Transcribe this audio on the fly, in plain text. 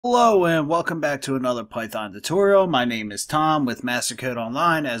Hello and welcome back to another Python tutorial. My name is Tom with MasterCode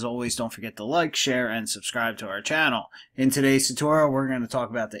Online. As always, don't forget to like, share, and subscribe to our channel. In today's tutorial, we're going to talk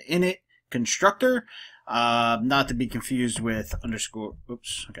about the init constructor, not to be confused with underscore,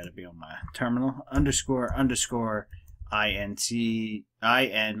 oops, I got to be on my terminal, underscore init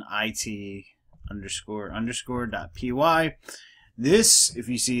underscore dot py. This, if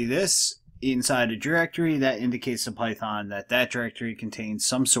you see this, inside a directory, that indicates to Python that that directory contains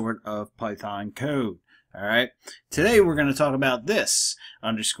some sort of Python code. Alright, today we're going to talk about this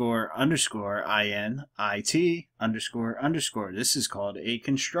underscore init underscore. This is called a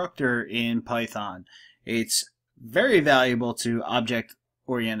constructor in Python. It's very valuable to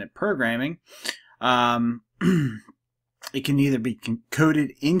object-oriented programming. It can either be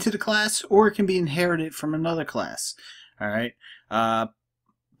coded into the class or it can be inherited from another class. Alright,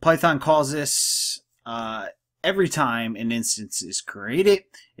 Python calls this every time an instance is created.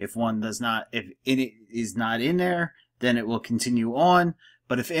 If init is not in there, then it will continue on.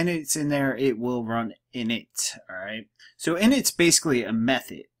 But if init's in there, it will run init. All right. So init's basically a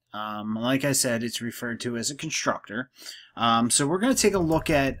method. Like I said, it's referred to as a constructor. So we're going to take a look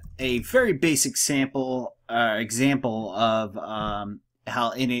at a very basic example of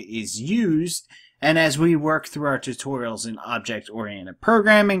how init is used. And as we work through our tutorials in object-oriented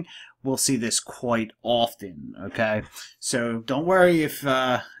programming, we'll see this quite often, okay? So don't worry if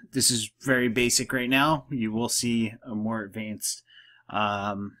this is very basic right now. You will see a more advanced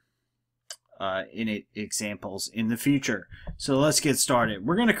init examples in the future. So let's get started.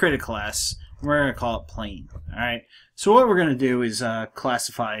 We're going to create a class. We're going to call it plain, all right? So what we're going to do is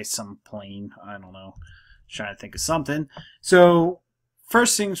classify some plain. I don't know. Trying to think of something. So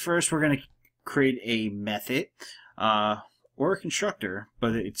first things first, we're going to create a method or a constructor,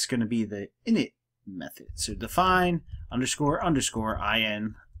 but it's going to be the init method. So define underscore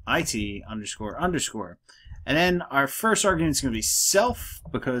init underscore. And then our first argument is going to be self,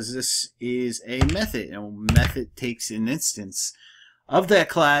 because this is a method, and a method takes an instance of that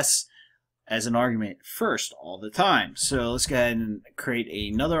class as an argument first all the time. So let's go ahead and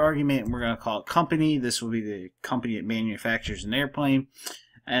create another argument, and we're going to call it company. This will be the company that manufactures an airplane.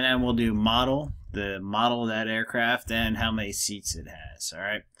 And then we'll do model, the model of that aircraft, and how many seats it has. All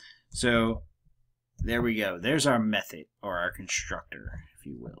right. So there we go. There's our method, or our constructor, if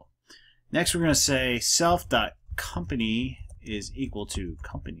you will. Next, we're going to say self.company is equal to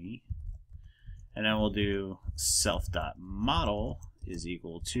company. And then we'll do self.model is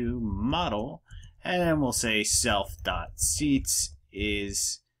equal to model. And then we'll say self.seats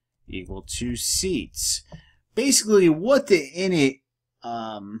is equal to seats. Basically, what the init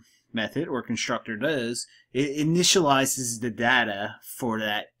method or constructor does, it initializes the data for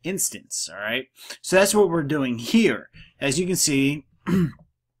that instance. All right, so that's what we're doing here. As you can see,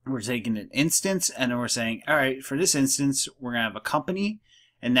 we're taking an instance and then we're saying, all right, for this instance we're gonna have a company,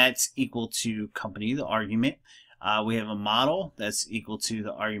 and that's equal to company, the argument. We have a model that's equal to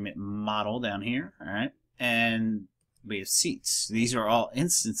the argument model down here. All right, and we have seats. These are all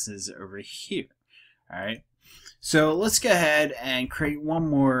instances over here. All right. So let's go ahead and create one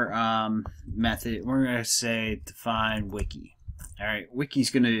more method. We're going to say define wiki. All right,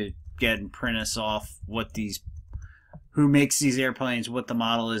 wiki's going to get and print us off who makes these airplanes, what the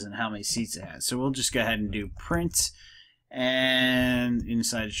model is, and how many seats it has. So we'll just go ahead and do print, and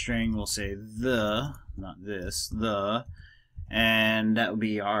inside a string we'll say the, not this, the, and that would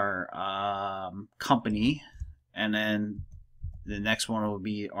be our company, and then the next one will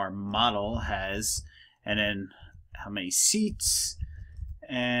be our model has, and then how many seats,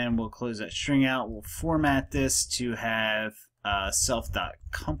 and we'll close that string out. We'll format this to have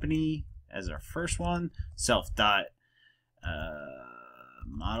self.company as our first one,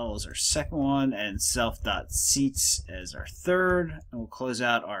 self.model as our second one, and self.seats as our third. And we'll close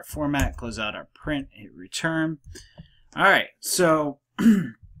out our format, close out our print, hit return. Alright, so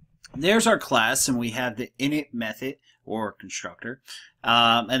there's our class, and we have the init method or constructor,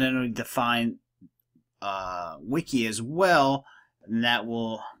 and then we define wiki as well, and that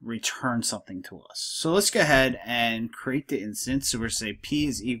will return something to us. So let's go ahead and create the instance. So we're going to say p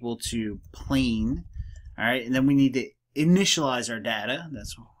is equal to plain. All right, and then we need to initialize our data.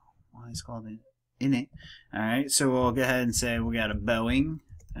 That's why it's called init. All right, so we'll go ahead and say we got a Boeing.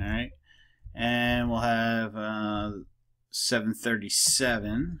 All right, and we'll have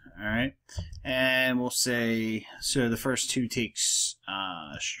 737. All right, and we'll say, so the first two takes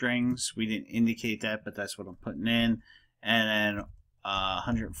strings. We didn't indicate that, but that's what I'm putting in. And then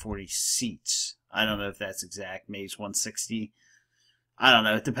 140 seats. I don't know if that's exact. Maybe it's 160. I don't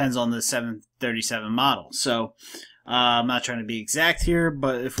know, it depends on the 737 model. So I'm not trying to be exact here,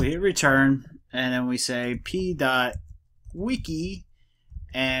 but if we hit return and then we say p.wiki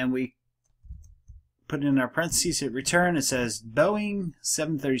and we put in our parentheses, hit return, it says Boeing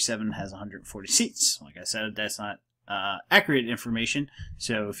 737 has 140 seats. Like I said, that's not accurate information,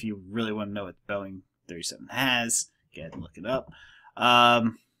 so if you really want to know what Boeing 37 has, go ahead and look it up.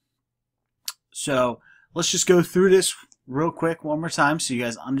 So let's just go through this real quick one more time so you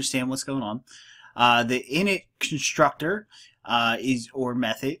guys understand what's going on. The init constructor or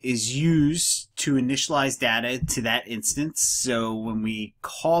method is used to initialize data to that instance. So when we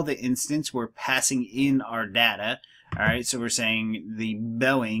call the instance, we're passing in our data. All right, so we're saying the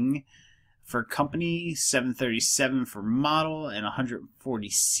Boeing for company, 737 for model, and 140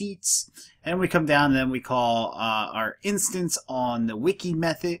 seats. And we come down and then we call our instance on the wiki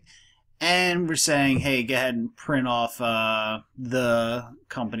method. And we're saying, hey, go ahead and print off the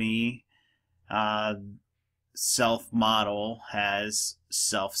company self model has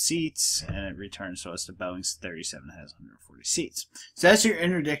self seats, and it returns to us the Boeing 37 has 140 seats. So that's your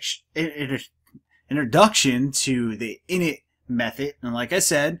introduction to the init method. And like I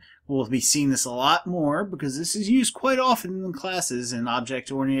said, we'll be seeing this a lot more because this is used quite often in classes in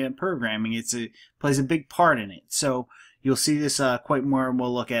object-oriented programming. It plays a big part in it. So you'll see this quite more, and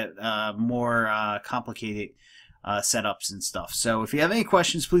we'll look at more complicated setups and stuff. So if you have any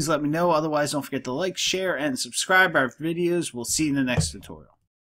questions, please let me know. Otherwise, don't forget to like, share, and subscribe our videos. We'll see you in the next tutorial.